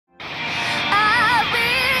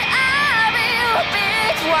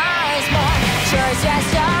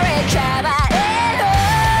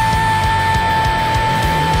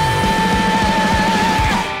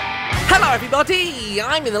everybody,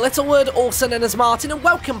 I'm InTheLittleWood, also known as Martin, and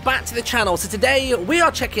welcome back to the channel. So today we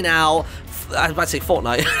are checking out, I was about to say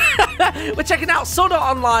Fortnite, we're checking out Sword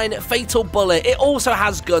Art Online Fatal Bullet. It also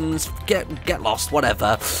has guns, get lost,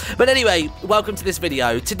 whatever. But anyway, welcome to this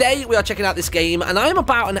video. Today we are checking out this game, and I am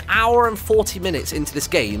about an hour and 40 minutes into this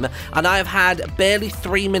game, and I have had barely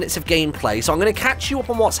 3 minutes of gameplay, so I'm going to catch you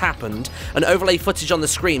up on what's happened and overlay footage on the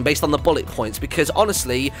screen based on the bullet points, because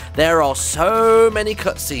honestly, there are so many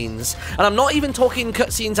cutscenes, and I'm not even talking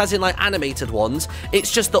cutscenes as in like animated ones.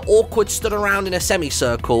 It's just the awkward stood around in a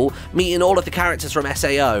semicircle, meeting all of the characters from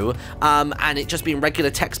SAO, and it just being regular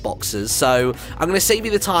text boxes. So I'm going to save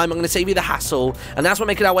you the time, I'm going to save you the hassle, and as we're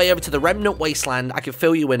making our way over to the Remnant Wasteland, I can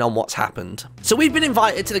fill you in on what's happened. So we've been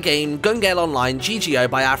invited to the game Gander Online GGO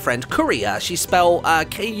by our friend Kuriha. She's spelled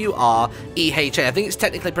K-U-R-E-H-A. I think it's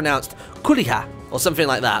technically pronounced Kuriha, or something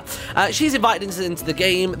like that. She's invited us into the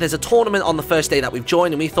game. There's a tournament on the first day that we've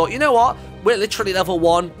joined, and we thought, you know what? We're literally level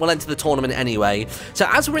 1. We'll enter the tournament anyway. So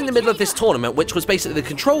as we're in the middle of this tournament, which was basically the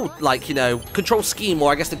control, like, you know, control scheme,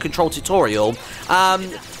 or I guess the control tutorial,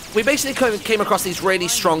 we basically came across these really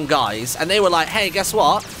strong guys, and they were like, hey, guess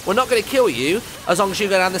what? We're not going to kill you as long as you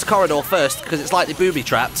go down this corridor first, because it's likely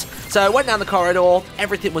booby-trapped. So I went down the corridor,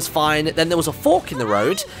 everything was fine, then there was a fork in the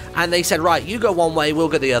road, and they said, right, you go one way, we'll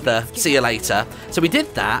go the other, see you later. So we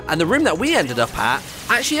did that, and the room that we ended up at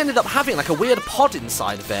actually ended up having like a weird pod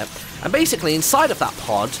inside of it. And basically, inside of that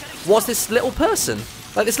pod was this little person,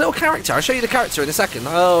 like this little character. I'll show you the character in a second.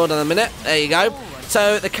 Hold on a minute. There you go.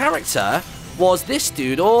 So the character was this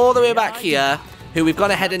dude all the way back here, who we've gone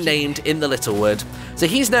ahead and named InTheLittleWood. So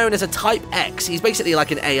he's known as a Type X. He's basically like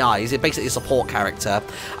an AI. He's basically a support character.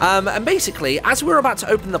 And basically, as we were about to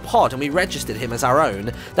open the pod and we registered him as our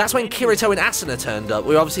own, that's when Kirito and Asuna turned up.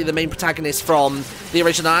 We were obviously the main protagonists from the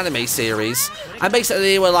original anime series. And basically,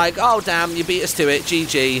 they were like, oh, damn, you beat us to it,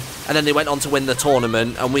 GG. And then they went on to win the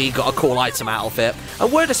tournament, and we got a cool item out of it.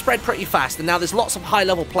 And word has spread pretty fast, and now there's lots of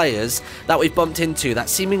high-level players that we've bumped into that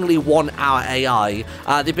seemingly want our AI.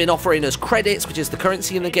 They've been offering us credits, which is the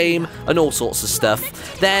currency in the game, and all sorts of stuff.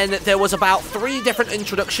 Then there was about 3 different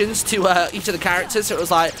introductions to each of the characters. So it was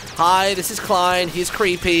like, hi, this is Klein, he's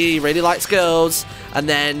creepy, really likes girls. And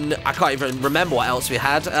then I can't even remember what else we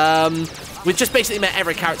had. We've just basically met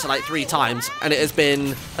every character like 3 times, and it has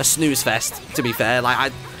been a snooze fest, to be fair. Like,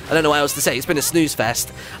 I don't know what else to say. It's been a snooze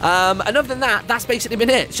fest. And other than that, that's basically been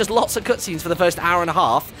it. It's just lots of cutscenes for the first hour and a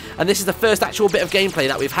half, and this is the first actual bit of gameplay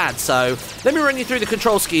that we've had. So let me run you through the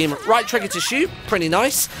control scheme. Right trigger to shoot, pretty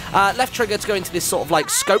nice. Left trigger to go into this sort of like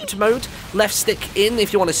scoped mode. Left stick in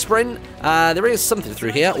if you want to sprint. There is something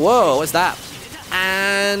through here. Whoa, what's that?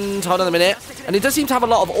 And hold on a minute. And it does seem to have a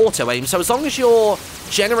lot of auto aim, so as long as you're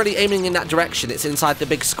generally aiming in that direction, it's inside the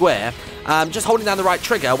big square, just holding down the right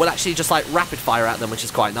trigger will actually just like rapid fire at them, which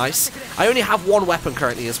is quite nice. I only have 1 weapon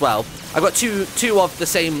currently as well. I've got two of the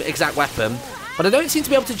same exact weapon, but I don't seem to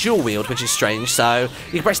be able to dual wield, which is strange. So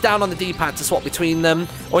you can press down on the D-pad to swap between them,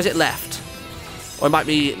 or is it left? Or it might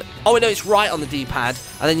be, oh no, it's right on the D-pad,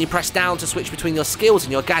 and then you press down to switch between your skills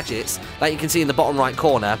and your gadgets, like you can see in the bottom right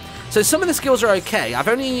corner. So some of the skills are okay. I've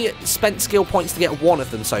only spent skill points to get 1 of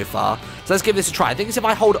them so far. So let's give this a try. I think it's if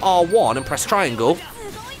I hold R1 and press triangle.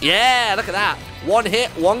 Yeah, look at that. 1 hit,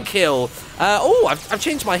 1 kill. Oh, I've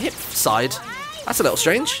changed my hip side. That's a little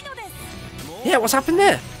strange. Yeah, what's happened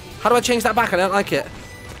there? How do I change that back? I don't like it.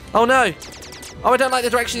 Oh no. Oh, I don't like the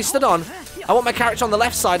direction he stood on. I want my character on the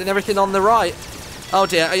left side and everything on the right. Oh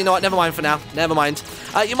dear, oh, you know what, never mind for now, never mind.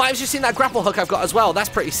 You might have just seen that grapple hook I've got as well, that's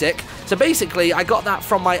pretty sick. So basically, I got that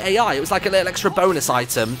from my AI, it was like a little extra bonus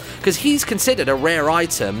item, because he's considered a rare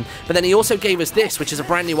item, but then he also gave us this, which is a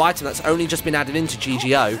brand new item that's only just been added into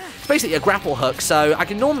GGO. It's basically a grapple hook, so I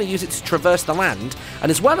can normally use it to traverse the land, and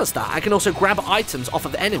as well as that, I can also grab items off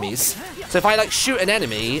of enemies. So if I like shoot an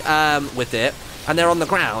enemy with it, and they're on the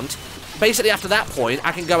ground, basically after that point,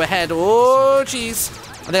 I can go ahead, oh jeez,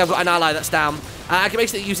 I think I've got an ally that's down. I can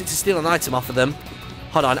basically use it to steal an item off of them.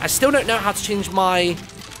 Hold on, I still don't know how to change my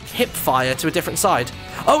hip fire to a different side.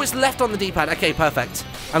 Oh, it's left on the D-pad. Okay, perfect.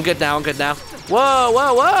 I'm good now, I'm good now. Whoa,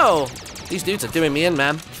 whoa, whoa! These dudes are doing me in,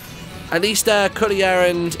 man. At least Kuriha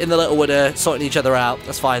and InTheLittleWood are sorting each other out.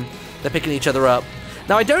 That's fine. They're picking each other up.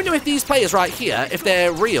 Now, I don't know if these players right here, if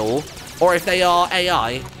they're real, or if they are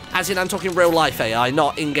AI. As in, I'm talking real-life AI,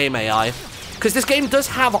 not in-game AI. Because this game does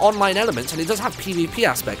have online elements, and it does have PvP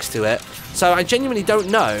aspects to it. So I genuinely don't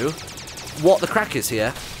know what the crack is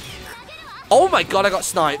here. Oh my god, I got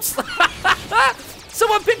sniped.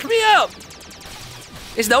 Someone pick me up!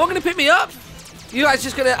 Is no one going to pick me up? You guys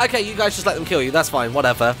just going to... Okay, you guys just let them kill you. That's fine,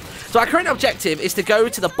 whatever. So our current objective is to go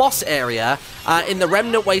to the boss area in the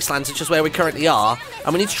Remnant Wastelands, which is where we currently are,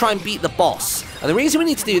 and we need to try and beat the boss. And the reason we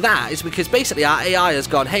need to do that is because basically our AI has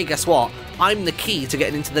gone, hey, guess what? I'm the key to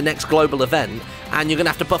getting into the next global event, and you're going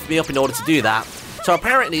to have to buff me up in order to do that. So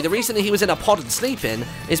apparently the reason that he was in a pod and sleeping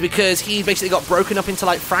is because he basically got broken up into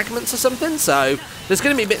like fragments or something. So there's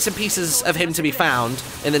going to be bits and pieces of him to be found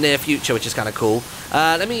in the near future, which is kind of cool.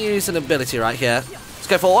 Let me use an ability right here. Let's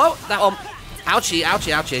go for, oh, that one. Ouchie,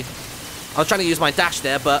 ouchie, ouchie. I was trying to use my dash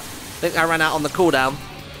there, but I think I ran out on the cooldown.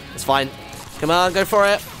 It's fine. Come on, go for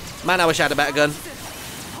it. Man, I wish I had a better gun.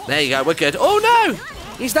 There you go, we're good. Oh no!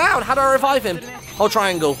 He's down. How do I revive him? Hold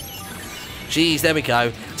triangle. Jeez, there we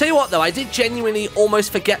go. Tell you what, though, I did genuinely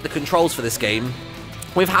almost forget the controls for this game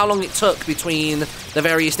with how long it took between the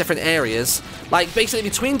various different areas. Like, basically,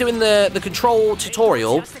 between doing the control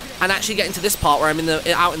tutorial and actually getting to this part where I'm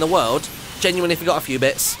out in the world, genuinely forgot a few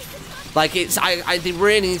bits. Like, I did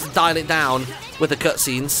really need to dial it down with the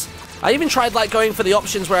cutscenes. I even tried, like, going for the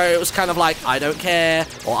options where it was kind of like, I don't care,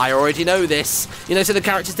 or I already know this. You know, so the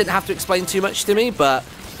characters didn't have to explain too much to me, but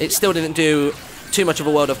it still didn't do too much of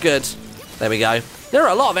a world of good. There we go. There are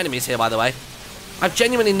a lot of enemies here, by the way. I've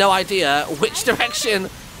genuinely no idea which direction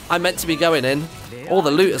I'm meant to be going in. All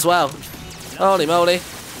the loot as well. Holy moly.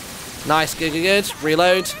 Nice, good, good, good.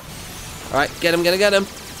 Reload. All right, get him, get him.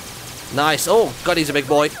 Nice. Oh, God, he's a big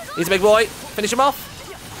boy. He's a big boy. Finish him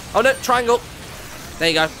off. Oh, no, triangle. There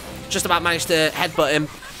you go. Just about managed to headbutt him.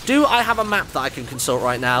 Do I have a map that I can consult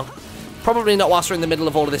right now? Probably not whilst we're in the middle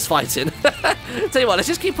of all of this fighting. Tell you what, let's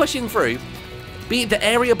just keep pushing through. Beat the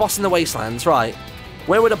area boss in the Wastelands, right.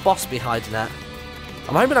 Where would a boss be hiding at?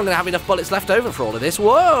 I'm hoping I'm going to have enough bullets left over for all of this.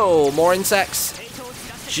 Whoa, more insects.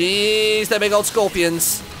 Jeez, they're big old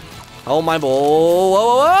scorpions. Oh my boy. Whoa,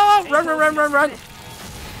 whoa, whoa. Run, run, run, run, run.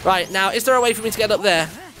 Right, now, is there a way for me to get up there?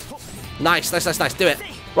 Nice, nice, nice, nice. Do it.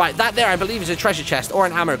 Right, that there, I believe, is a treasure chest or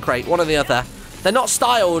an ammo crate, one or the other. They're not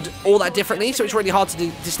styled all that differently, so it's really hard to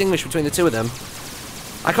distinguish between the two of them.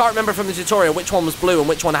 I can't remember from the tutorial which one was blue and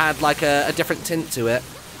which one had, like, a different tint to it.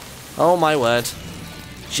 Oh, my word.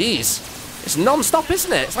 Jeez. It's non-stop,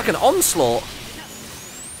 isn't it? It's like an onslaught.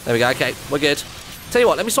 There we go. Okay, we're good. Tell you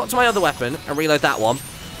what, let me swap to my other weapon and reload that one.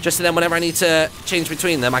 Just so then whenever I need to change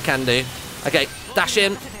between them, I can do. Okay, dash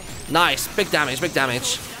in. Nice. Big damage, big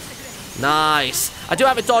damage. Nice. I do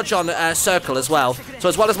have a dodge on circle as well. So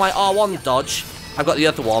as well as my R1 dodge, I've got the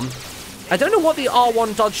other one. I don't know what the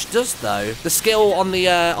R1 dodge does, though. The skill on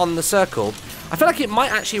the circle. I feel like it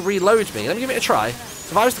might actually reload me. Let me give it a try.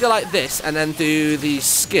 So if I was to go like this and then do the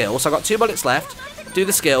skill. So I've got 2 bullets left. Do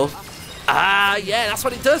the skill. Ah, yeah, that's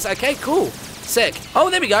what it does. Okay, cool. Sick. Oh,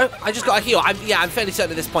 there we go. I just got a heal. I'm fairly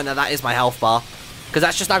certain at this point that that is my health bar. Because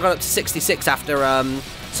that's just now gone up to 66 after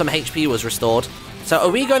some HP was restored. So are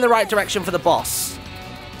we going the right direction for the boss?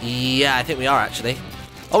 Yeah, I think we are, actually.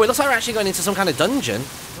 Oh, it looks like we're actually going into some kind of dungeon.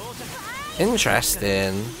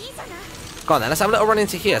 Interesting. Go on then, let's have a little run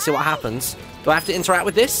into here, see what happens. Do I have to interact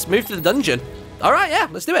with this? Move to the dungeon. All right, yeah,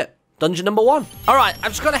 let's do it. Dungeon number 1. All right,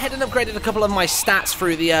 I've just gone ahead and upgraded a couple of my stats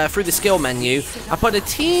through the skill menu. I put a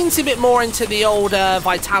teensy bit more into the old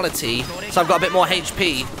vitality, so I've got a bit more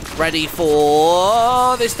HP ready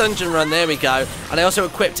for this dungeon run. There we go. And I also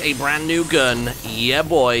equipped a brand new gun. Yeah,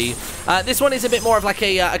 boy. This one is a bit more of like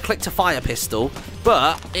a click-to-fire pistol,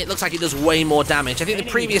 but it looks like it does way more damage. I think the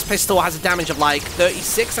previous pistol has a damage of like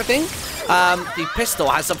 36, I think. The pistol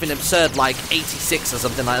has something absurd like 86 or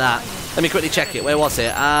something like that. Let me quickly check it. Where was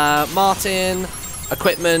it? Martin,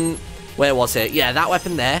 equipment. Where was it? Yeah, that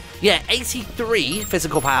weapon there. Yeah, 83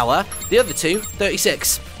 physical power. The other two,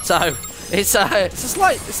 36. So it's a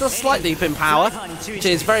slight leap in power, which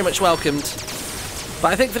is very much welcomed.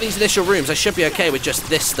 But I think for these initial rooms, I should be okay with just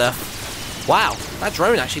this stuff. Wow, that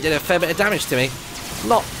drone actually did a fair bit of damage to me.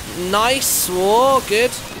 Not nice. Whoa,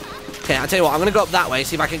 good. Okay, I'll tell you what. I'm gonna go up that way,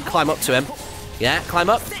 see if I can climb up to him. Yeah, climb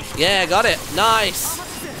up. Yeah, got it. Nice.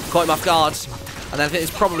 Caught him off guard. And then I think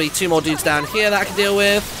there's probably 2 more dudes down here that I can deal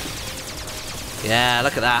with. Yeah,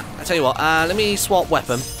 look at that. I tell you what, let me swap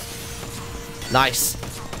weapon. Nice.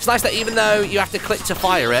 It's nice that even though you have to click to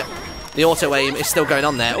fire it, the auto aim is still going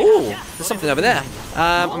on there. Ooh, there's something over there.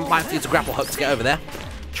 I might have to use a grapple hook to get over there.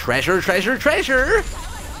 Treasure, treasure, treasure.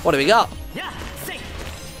 What do we got?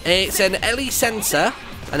 It's an LE sensor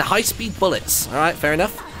and high-speed bullets. All right, fair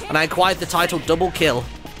enough. And I acquired the title Double Kill.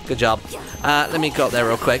 Good job. Let me go up there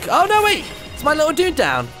real quick. Oh, no, wait. It's my little dude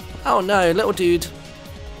down. Oh, no, little dude.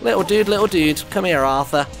 Little dude, little dude. Come here,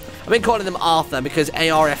 Arthur. I've been calling them Arthur because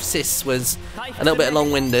ARF Sis was a little bit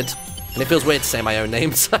long-winded. And it feels weird to say my own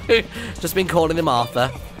name, so just been calling him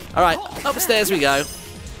Arthur. All right, upstairs we go.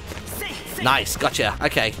 Nice, gotcha.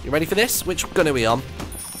 Okay, you ready for this? Which gun are we on?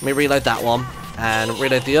 Let me reload that one. And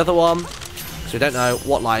reload the other one. So we don't know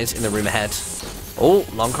what lies in the room ahead. Oh,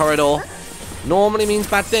 long corridor. Normally means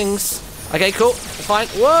bad things. Okay, cool. Fine.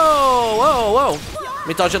 Whoa, whoa, whoa. Let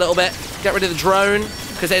me dodge a little bit. Get rid of the drone.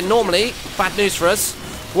 Because they're normally bad news for us.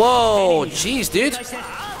 Whoa, jeez, dude.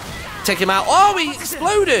 Take him out. Oh, he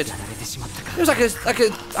exploded. It was like a,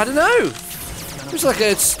 I don't know. It was like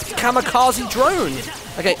a kamikaze drone.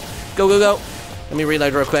 Okay, go, go, go. Let me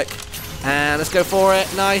reload real quick. And let's go for it.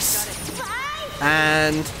 Nice.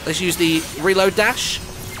 And let's use the reload dash.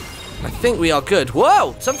 I think we are good.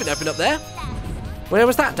 Whoa, something opened up there. Where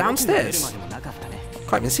was that? Downstairs?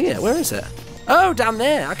 Can't even see it. Where is it? Oh, down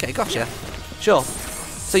there. Okay, gotcha. Sure.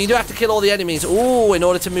 So you do have to kill all the enemies, ooh, in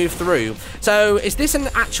order to move through. So is this an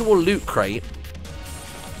actual loot crate?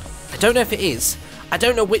 I don't know if it is. I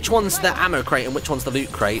don't know which one's the ammo crate and which one's the loot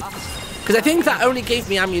crate. Because I think that only gave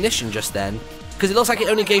me ammunition just then. Because it looks like it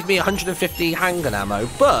only gave me 150 handgun ammo,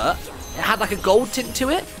 but it had like a gold tint to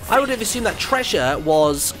it. I would have assumed that treasure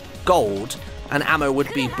was gold and ammo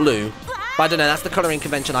would be blue. But I don't know, that's the colouring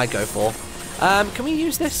convention I go for. Can we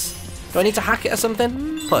use this? Do I need to hack it or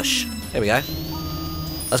something? Push. Here we go.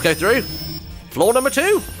 Let's go through. Floor number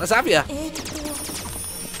 2. Let's have ya.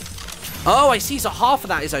 Oh, I see. So half of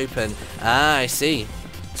that is open. Ah, I see.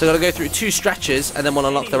 So I've got to go through 2 stretches and then we'll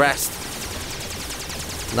unlock the rest.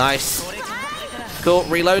 Nice. Cool.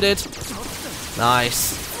 Reloaded.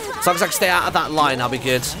 Nice. As long as I can stay out of that line, I'll be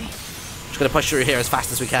good. Just going to push through here as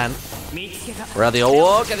fast as we can. Where are the...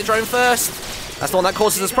 Oh, get the drone first. That's the one that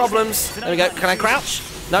causes us problems. There we go. Can I crouch?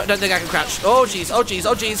 No, don't think I can crouch. Oh, jeez. Oh, jeez.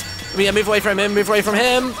 Oh, jeez. Yeah, move away from him. Move away from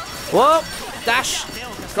him. Whoa. Dash.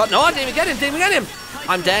 God, no, I didn't even get him. Didn't even get him.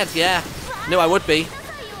 I'm dead. Yeah. Knew I would be.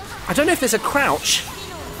 I don't know if there's a crouch.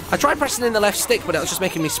 I tried pressing in the left stick, but it was just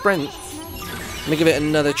making me sprint. Let me give it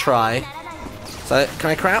another try. So,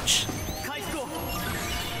 can I crouch?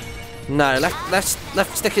 No,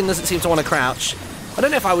 left sticking doesn't seem to want to crouch. I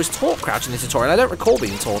don't know if I was taught crouch in the tutorial. I don't recall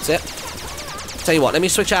being taught it. Tell you what, let me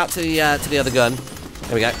switch out to the other gun.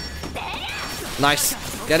 There we go. Nice.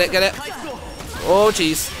 Get it, get it. Oh,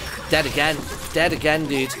 jeez. Dead again. Dead again,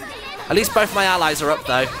 dude. At least both my allies are up,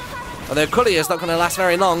 though. Although Courier's not going to last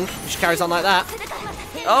very long if she carries on like that.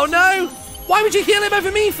 Oh, no! Why would you heal him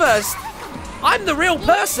over me first? I'm the real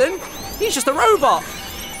person. He's just a robot.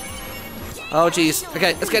 Oh, jeez.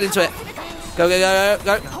 Okay, let's get into it. Go, go, go,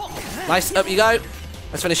 go, go. Nice. Up you go.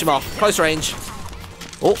 Let's finish him off. Close range.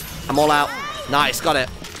 Oh, I'm all out. Nice. Got it.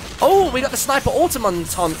 Oh, we got the sniper automaton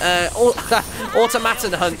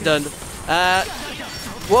hunt done.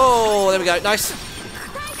 Whoa, there we go. Nice.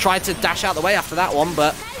 Tried to dash out the way after that one,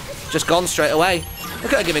 but just gone straight away.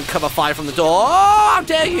 Look at her giving cover fire from the door. Oh, how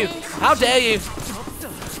dare you? How dare you?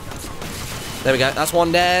 There we go. That's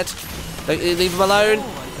one dead. Don't leave him alone.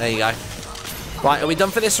 There you go. Right, are we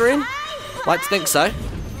done for this room? Like to think so.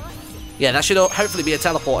 Yeah, that should hopefully be a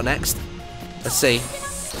teleporter next. Let's see.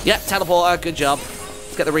 Yep, teleporter. Good job.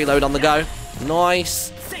 Let's get the reload on the go.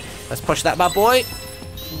 Nice. Let's push that bad boy.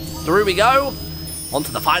 Through we go. On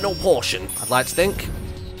to the final portion, I'd like to think.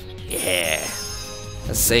 Yeah.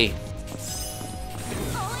 Let's see.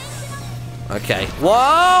 Okay.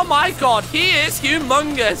 Whoa, my God. He is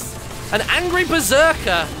humongous. An angry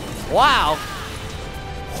berserker. Wow.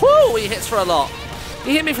 Whoo, he hits for a lot.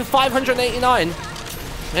 He hit me for 589.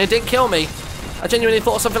 And it didn't kill me. I genuinely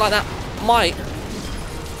thought something like that might.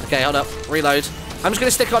 Okay, hold up. Reload. I'm just going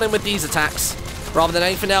to stick on him with these attacks rather than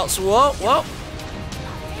anything else. Whoa, whoa.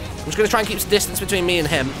 I'm just going to try and keep some distance between me and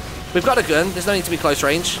him. We've got a gun. There's no need to be close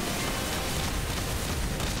range.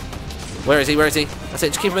 Where is he? Where is he? That's it.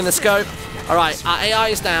 Just keep him in the scope. All right. Our AI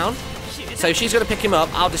is down. So if she's going to pick him up,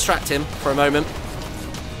 I'll distract him for a moment.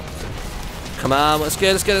 Come on. That's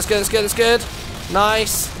good. That's good. That's good. That's good. That's good.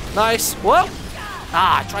 Nice. Nice. Whoa.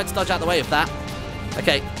 Ah, I tried to dodge out the way of that.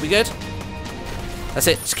 Okay. We good? That's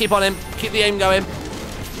it. Just keep on him. Keep the aim going.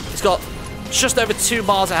 He's got just over 2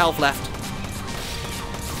 bars of health left.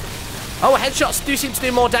 Oh, headshots do seem to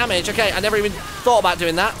do more damage. Okay, I never even thought about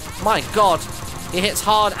doing that. My God. He hits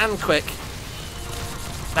hard and quick.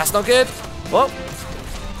 That's not good. Whoa.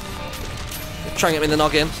 Try and get me in the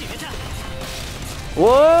noggin.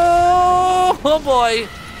 Whoa. Oh, boy.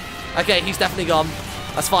 Okay, he's definitely gone.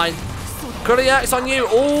 That's fine. Courier, it's on you.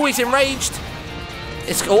 Oh, he's enraged.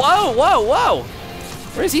 It's... Whoa, whoa, whoa.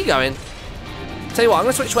 Where is he going? Tell you what, I'm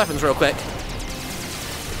going to switch weapons real quick. I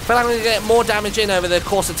feel like I'm going to get more damage in over the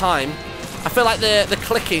course of time. I feel like the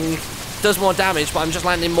clicking does more damage, but I'm just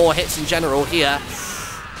landing more hits in general here.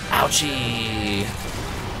 Ouchie.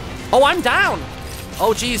 Oh, I'm down.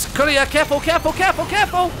 Oh, jeez. Courier, careful, careful, careful,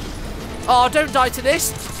 careful. Oh, don't die to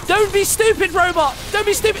this. Don't be stupid, robot. Don't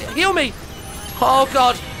be stupid. Heal me. Oh,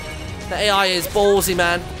 God. The AI is ballsy,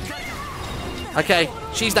 man. Okay,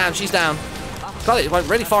 she's down, she's down. God, it went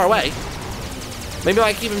really far away. Maybe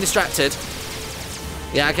I keep him distracted.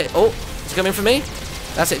 Yeah, okay. Oh, is he coming for me?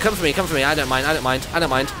 That's it, come for me, come for me. I don't mind, I don't mind, I don't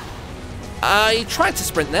mind. I tried to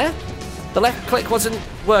sprint there. The left click wasn't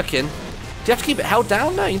working. Do you have to keep it held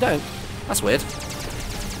down? No, you don't. That's weird.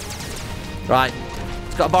 Right.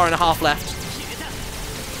 It's got a bar and a half left.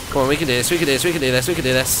 Come on, we can do this, we can do this, we can do this, we can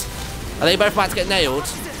do this. Are they both about to get nailed?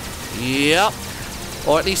 Yep.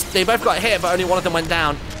 Or at least they both got hit, but only one of them went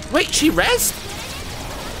down. Wait, she rezzed?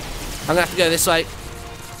 I'm gonna have to go this way.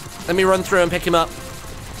 Let me run through and pick him up.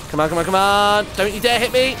 Come on, come on, come on. Don't you dare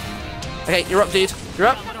hit me. Okay, you're up, dude. You're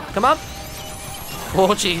up. Come on.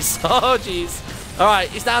 Oh, jeez. Oh, jeez. All right,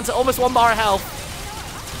 he's down to almost 1 bar of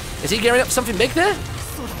health. Is he gearing up for something big there?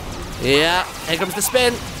 Yeah. Here comes the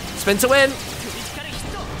spin. Spin to win.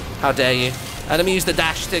 How dare you. And let me use the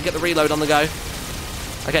dash to get the reload on the go.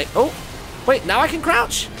 Okay. Oh, wait. Now I can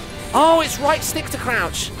crouch. Oh, it's right stick to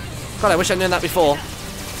crouch. God, I wish I'd known that before.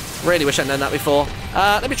 Really wish I'd known that before.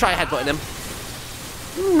 Let me try headbutting him.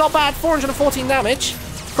 Not bad. 414 damage.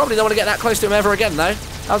 Probably don't want to get that close to him ever again, though.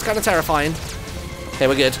 That was kind of terrifying. Okay,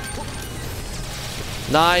 we're good.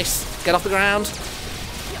 Nice. Get off the ground.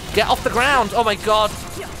 Get off the ground. Oh, my God.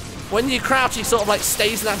 When you crouch, he sort of, like,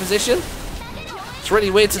 stays in that position. It's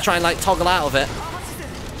really weird to try and, like, toggle out of it.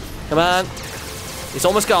 Come on. He's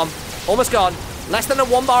almost gone. Almost gone. Less than a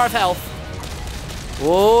 1 bar of health.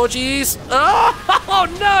 Oh, jeez. Oh,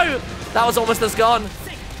 no. That was almost as gone.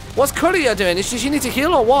 What's Courier doing? Does she need to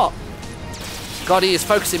heal or what? God, he is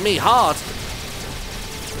focusing me hard.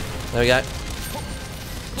 There we go.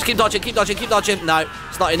 Just keep dodging, keep dodging, keep dodging. No,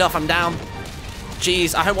 it's not enough. I'm down.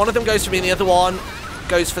 Jeez, I hope one of them goes for me and the other one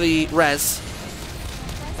goes for the res.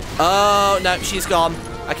 Oh, no, she's gone.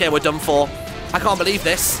 Okay, we're done for. I can't believe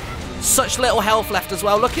this. Such little health left as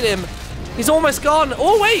well. Look at him. He's almost gone.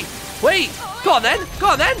 Oh, wait. Wait. Go on, then. Go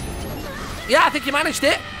on, then. Yeah, I think you managed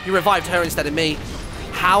it. You revived her instead of me.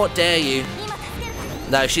 How dare you?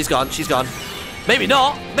 No, she's gone. She's gone. Maybe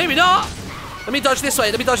not. Maybe not. Let me dodge this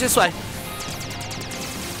way. Let me dodge this way.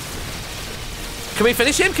 Can we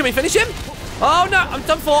finish him? Can we finish him? Oh, no. I'm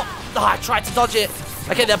done for. Oh, I tried to dodge it.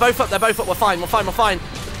 Okay, they're both up. They're both up. We're fine. We're fine. We're fine.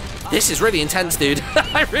 This is really intense, dude.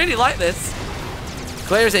 I really like this.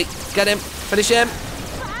 Where is he? Get him. Finish him.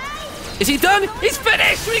 Is he done? He's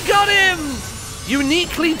finished. We got him.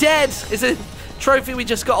 Uniquely dead is a trophy we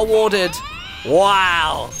just got awarded.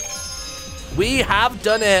 Wow. We have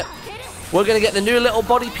done it. We're going to get the new little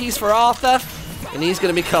body piece for Arthur, and he's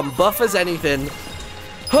going to become buff as anything.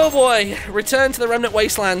 Oh boy, return to the Remnant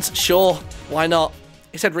Wastelands. Sure, why not?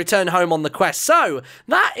 It said return home on the quest. So,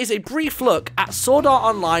 that is a brief look at Sword Art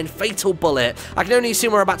Online Fatal Bullet. I can only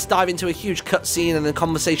assume we're about to dive into a huge cutscene and a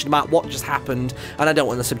conversation about what just happened, and I don't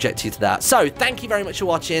want to subject you to that. So, thank you very much for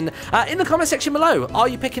watching. In the comment section below, are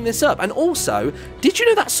you picking this up? And also, did you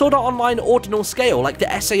know that Sword Art Online Ordinal Scale, like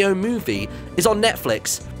the SAO movie, is on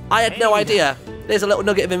Netflix? I had no idea. There's a little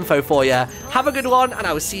nugget of info for you. Have a good one, and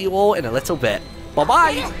I will see you all in a little bit.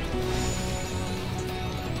 Bye-bye!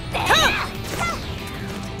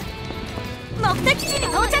 目的地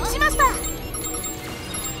に到